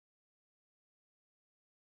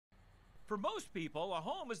For most people, a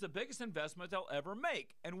home is the biggest investment they'll ever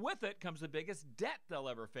make, and with it comes the biggest debt they'll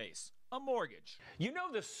ever face, a mortgage. You know,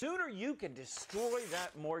 the sooner you can destroy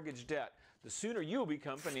that mortgage debt, the sooner you'll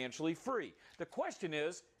become financially free. The question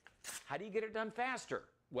is, how do you get it done faster?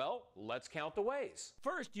 Well, let's count the ways.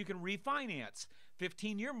 First, you can refinance.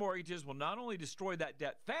 15-year mortgages will not only destroy that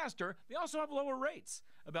debt faster, they also have lower rates,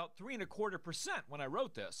 about 3.25% when I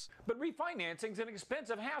wrote this. But refinancing is an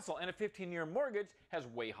expensive hassle, and a 15-year mortgage has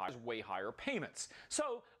way higher payments.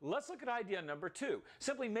 So let's look at idea number 2,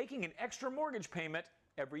 simply making an extra mortgage payment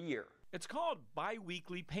every year. It's called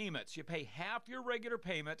biweekly payments. You pay half your regular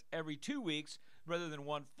payment every 2 weeks rather than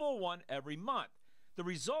one full one every month. The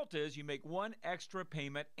result is you make one extra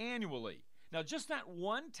payment annually. Now, just that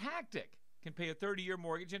one tactic can pay a 30-year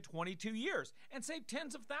mortgage in 22 years and save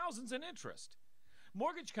tens of thousands in interest.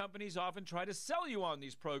 Mortgage companies often try to sell you on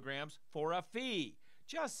these programs for a fee.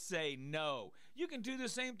 Just say no. You can do the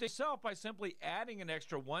same thing yourself by simply adding an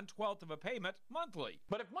extra 1/12 of a payment monthly.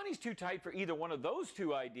 But if money's too tight for either one of those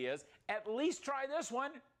two ideas, at least try this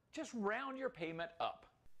one. Just round your payment up.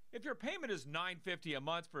 If your payment is $950 a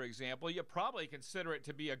month, for example, you probably consider it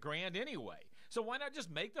to be $1,000 anyway. So why not just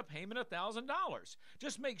make the payment $1,000?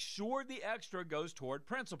 Just make sure the extra goes toward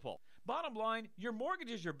principal. Bottom line, your mortgage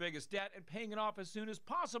is your biggest debt, and paying it off as soon as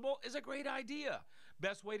possible is a great idea.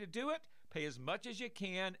 Best way to do it? Pay as much as you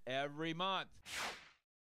can every month.